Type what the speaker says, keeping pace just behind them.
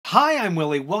Hi, I'm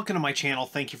Willie. Welcome to my channel.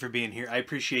 Thank you for being here. I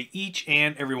appreciate each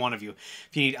and every one of you.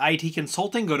 If you need IT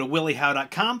consulting, go to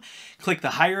williehowe.com, click the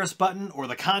Hire Us button or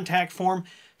the contact form,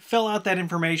 fill out that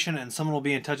information, and someone will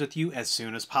be in touch with you as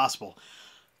soon as possible.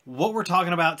 What we're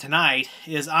talking about tonight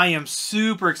is I am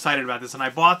super excited about this, and I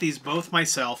bought these both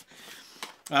myself.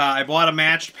 I bought a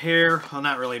matched pair, well,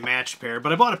 not really a matched pair,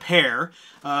 but I bought a pair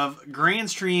of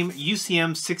Grandstream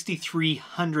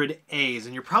UCM6300As,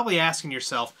 and you're probably asking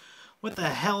yourself, what the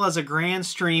hell is a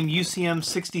Grandstream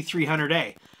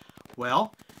UCM6300A?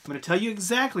 Well, I'm going to tell you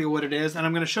exactly what it is, and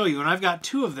I'm going to show you. And I've got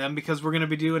two of them because we're going to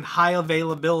be doing high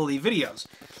availability videos.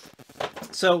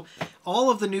 So,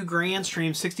 all of the new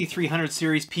Grandstream 6300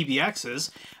 series PBXs,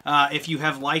 if you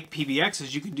have like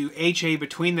PBXs, you can do HA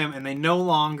between them, and they no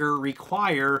longer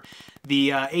require the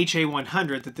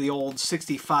HA100 that the old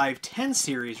 6510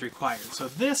 series required. So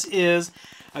this is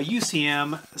a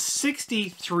UCM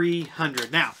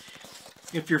 6300. Now,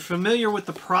 if you're familiar with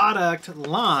the product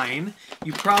line,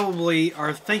 you probably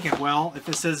are thinking, well, if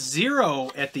it says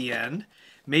 0 at the end,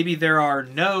 maybe there are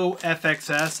no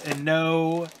FXS and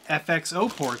no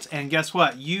FXO ports. And guess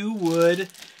what? You would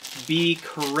be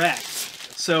correct.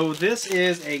 So this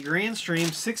is a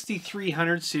Grandstream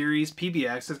 6300 series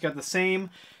PBX. It's got the same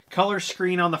color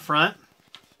screen on the front.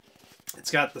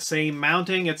 It's got the same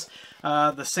mounting. It's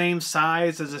the same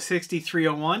size as a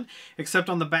 6301, except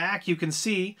on the back you can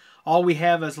see all we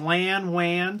have is LAN,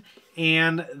 WAN,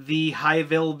 and the high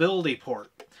availability port.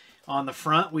 On the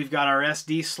front, we've got our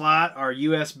SD slot, our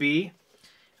USB.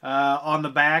 On the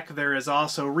back, there is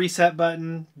also reset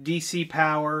button, DC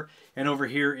power, and over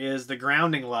here is the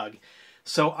grounding lug.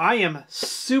 So I am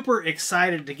super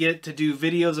excited to get to do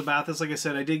videos about this. Like I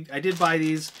said, I did buy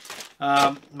these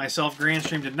myself.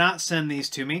 Grandstream did not send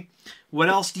these to me. What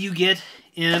else do you get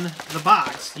in the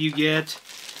box? You get,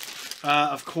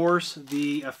 of course,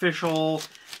 the official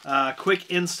quick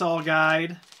install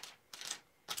guide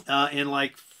in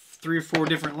like 3 or 4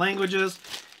 different languages.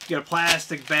 You got a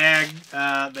plastic bag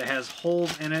that has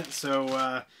holes in it,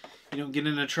 so you don't get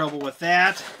into trouble with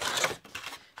that.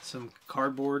 Some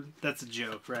cardboard. That's a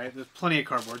joke, right? There's plenty of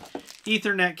cardboard.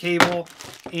 Ethernet cable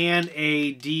and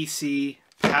a DC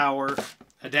power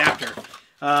adapter.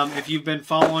 If you've been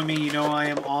following me, you know I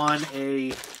am on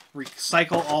a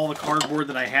recycle all the cardboard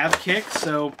that I have kicked.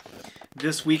 So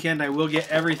this weekend I will get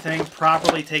everything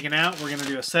properly taken out. We're going to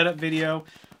do a setup video.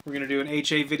 We're going to do an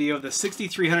HA video. The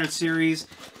 6300 series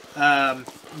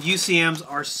UCMs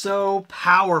are so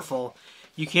powerful,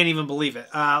 you can't even believe it.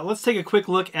 Let's take a quick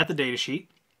look at the datasheet.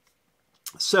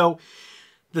 So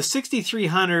the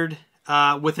 6300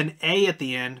 with an A at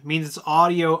the end means it's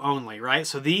audio only, right?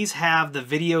 So these have the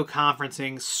video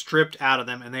conferencing stripped out of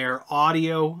them, and they are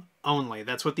audio only.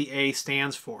 That's what the A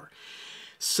stands for.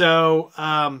 So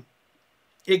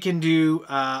it can do,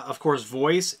 of course,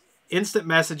 voice, instant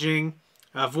messaging,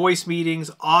 voice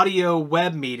meetings, audio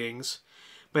web meetings,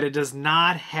 but it does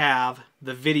not have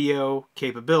the video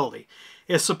capability.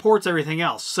 It supports everything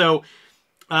else. So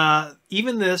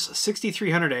even this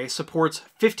 6300A supports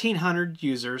 1,500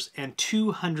 users and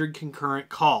 200 concurrent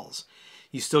calls.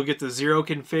 You still get the 0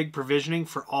 config provisioning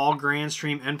for all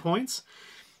Grandstream endpoints.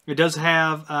 It does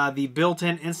have the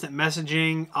built-in instant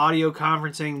messaging, audio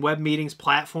conferencing, web meetings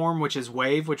platform, which is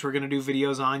Wave, which we're going to do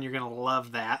videos on. You're going to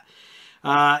love that.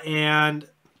 And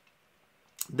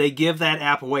they give that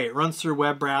app away. It runs through a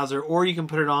web browser, or you can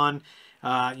put it on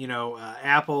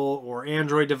Apple or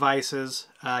Android devices.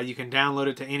 You can download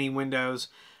it to any Windows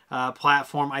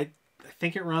platform. I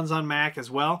think it runs on Mac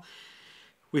as well.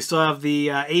 We still have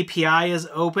the API is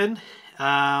open.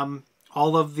 All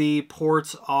of the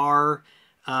ports are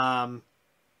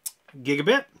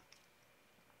gigabit.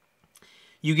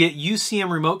 You get UCM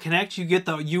Remote Connect.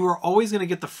 You are always going to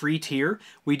get the free tier.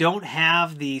 We don't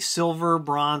have the silver,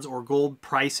 bronze, or gold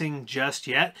pricing just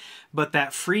yet, but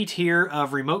that free tier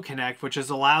of Remote Connect, which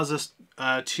allows us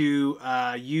to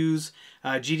use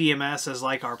GDMS as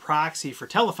like our proxy for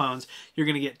telephones, you're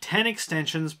going to get 10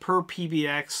 extensions per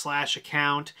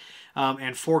PBX/account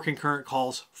and 4 concurrent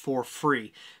calls for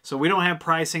free. So we don't have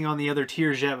pricing on the other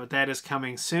tiers yet, but that is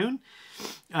coming soon.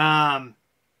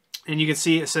 And you can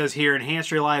see it says here,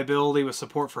 enhanced reliability with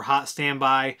support for hot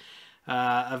standby,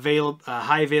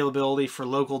 high availability for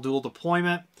local dual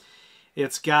deployment.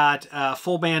 It's got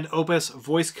full band Opus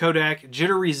voice codec,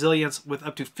 jitter resilience with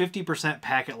up to 50%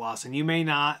 packet loss. And you may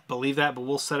not believe that, but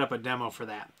we'll set up a demo for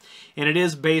that. And it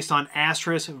is based on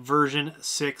Asterisk version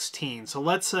 16. So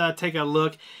let's take a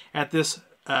look at this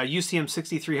UCM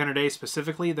 6300A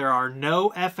specifically. There are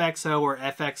no FXO or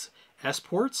FXS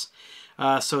ports.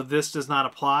 So this does not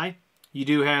apply. You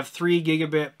do have 3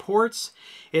 gigabit ports.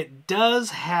 It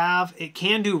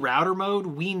can do router mode.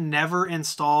 We never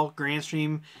install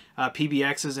Grandstream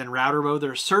PBXs in router mode.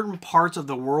 There are certain parts of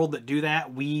the world that do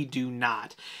that. We do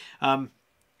not.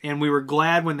 And we were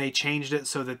glad when they changed it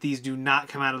so that these do not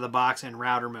come out of the box in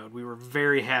router mode. We were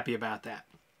very happy about that.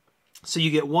 So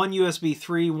you get one USB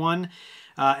 3, one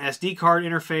SD card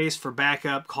interface for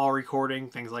backup, call recording,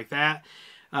 things like that.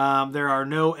 There are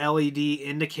no LED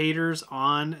indicators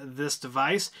on this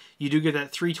device. You do get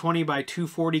that 320 by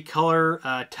 240 color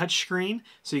touchscreen,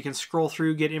 so you can scroll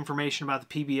through, get information about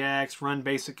the PBX, run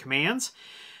basic commands.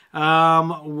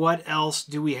 What else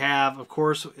do we have? Of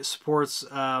course, it supports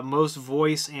most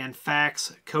voice and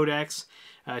fax codecs,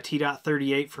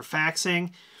 T.38 for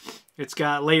faxing. It's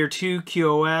got layer 2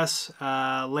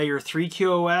 QoS, layer 3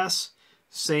 QoS,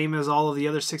 same as all of the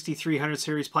other 6300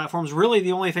 series platforms. Really,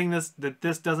 the only thing that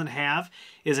this doesn't have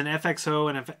is an FXO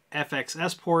and an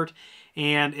FXS port,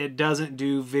 and it doesn't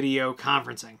do video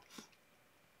conferencing.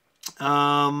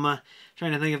 Trying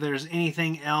to think if there's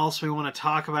anything else we want to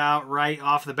talk about right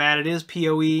off the bat. It is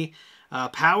PoE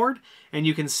powered, and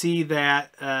you can see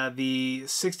that the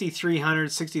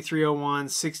 6300, 6301,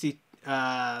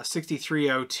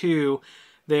 6302,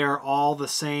 they are all the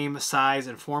same size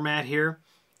and format here.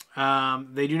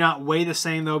 They do not weigh the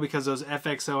same though, because those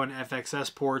FXO and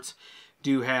FXS ports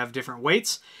do have different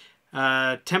weights.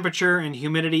 Temperature and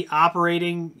humidity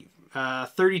operating,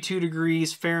 32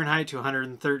 degrees Fahrenheit to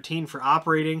 113 for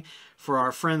operating. For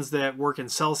our friends that work in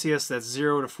Celsius, that's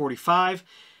 0 to 45.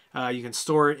 You can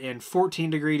store it in 14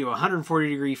 degree to 140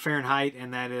 degree Fahrenheit,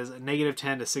 and that is negative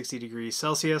 10 to 60 degrees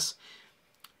Celsius.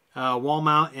 Wall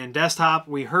mount and desktop.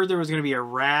 We heard there was going to be a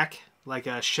rack, like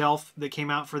a shelf that came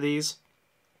out for these.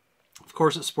 Of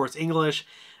course, it supports English,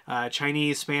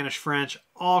 Chinese, Spanish, French,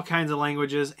 all kinds of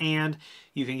languages, and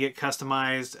you can get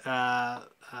customized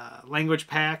language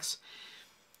packs.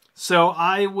 So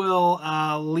I will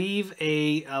leave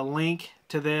a link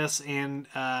to this, and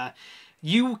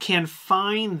you can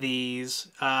find these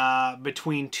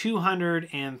between $200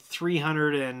 and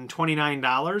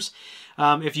 $329.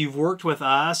 If you've worked with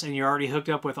us and you're already hooked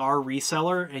up with our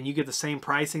reseller and you get the same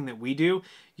pricing that we do,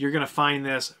 you're going to find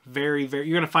this you're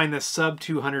going to find this sub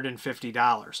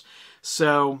 $250.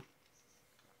 So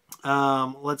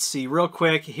let's see real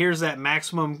quick. Here's that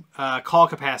maximum call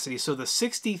capacity. So the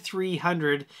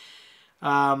 6300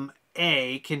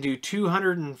 A can do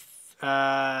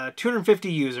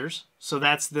 250 users. So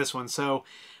that's this one. So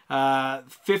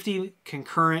 50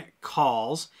 concurrent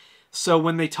calls. So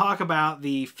when they talk about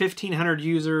the 1500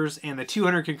 users and the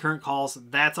 200 concurrent calls,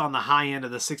 that's on the high end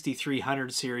of the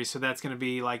 6300 series. So that's going to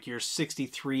be like your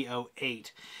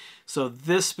 6308. So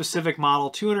this specific model,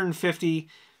 250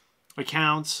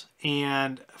 accounts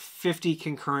and 50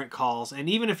 concurrent calls. And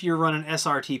even if you're running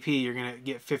SRTP, you're going to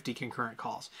get 50 concurrent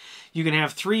calls. You can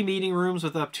have 3 meeting rooms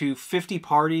with up to 50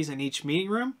 parties in each meeting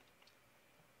room.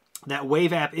 That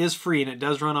Wave app is free, and it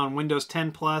does run on Windows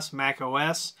 10 Plus, Mac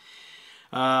OS.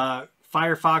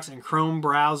 Firefox and Chrome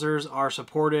browsers are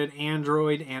supported,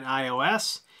 Android and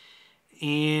iOS.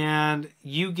 And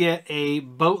you get a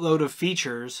boatload of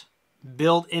features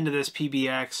built into this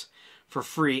PBX for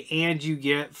free, and you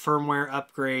get firmware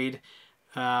upgrade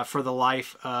for the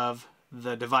life of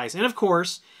the device. And of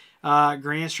course,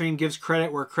 Grandstream gives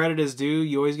credit where credit is due.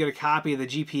 You always get a copy of the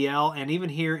GPL, and even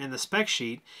here in the spec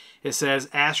sheet, it says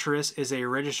Asterisk is a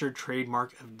registered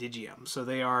trademark of Digium. So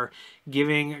they are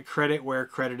giving credit where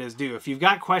credit is due. If you've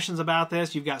got questions about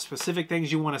this, you've got specific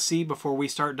things you want to see before we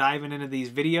start diving into these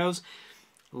videos,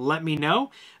 let me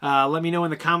know. Let me know in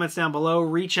the comments down below.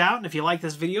 Reach out, and if you like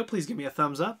this video, please give me a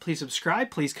thumbs up. Please subscribe.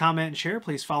 Please comment and share.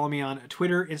 Please follow me on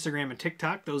Twitter, Instagram, and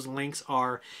TikTok. Those links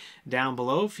are down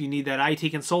below. If you need that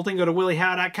IT consulting, go to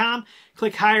williehowe.com.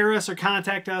 Click Hire Us or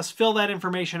Contact Us. Fill that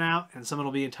information out, and someone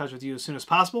will be in touch with you as soon as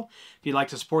possible. If you'd like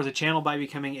to support the channel by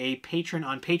becoming a patron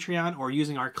on Patreon or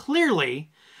using our clearly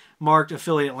marked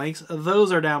affiliate links,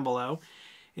 those are down below.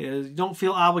 Don't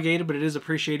feel obligated, but it is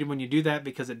appreciated when you do that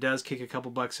because it does kick a couple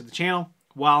bucks to the channel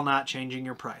while not changing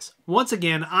your price. Once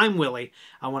again, I'm Willie.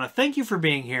 I want to thank you for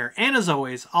being here, and as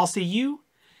always, I'll see you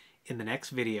in the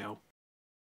next video.